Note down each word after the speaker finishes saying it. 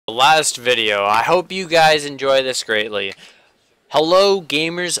last video. I hope you guys enjoy this greatly. Hello,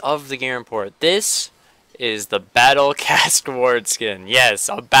 gamers of the Game Report. This is the BattleCast Ward skin. Yes,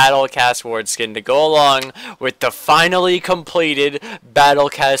 a BattleCast Ward skin to go along with the finally completed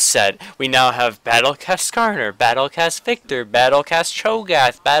BattleCast set. We now have BattleCast Skarner, BattleCast Victor, BattleCast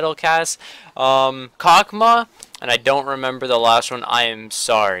Cho'Gath, BattleCast Kokma, and I don't remember the last one. I am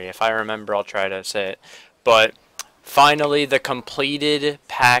sorry. If I remember, I'll try to say it. But finally, the completed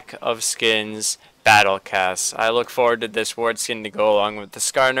pack of skins, BattleCast. I look forward to this Ward skin to go along with the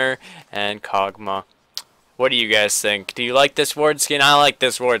Skarner and Kog'Maw. What do you guys think? Do you like this Ward skin? I like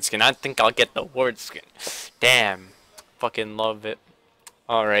this Ward skin. I think I'll get the Ward skin. Damn. Fucking love it.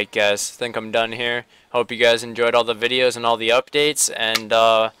 Alright guys, I think I'm done here. Hope you guys enjoyed all the videos and all the updates, and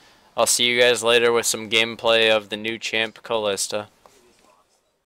I'll see you guys later with some gameplay of the new champ Callista.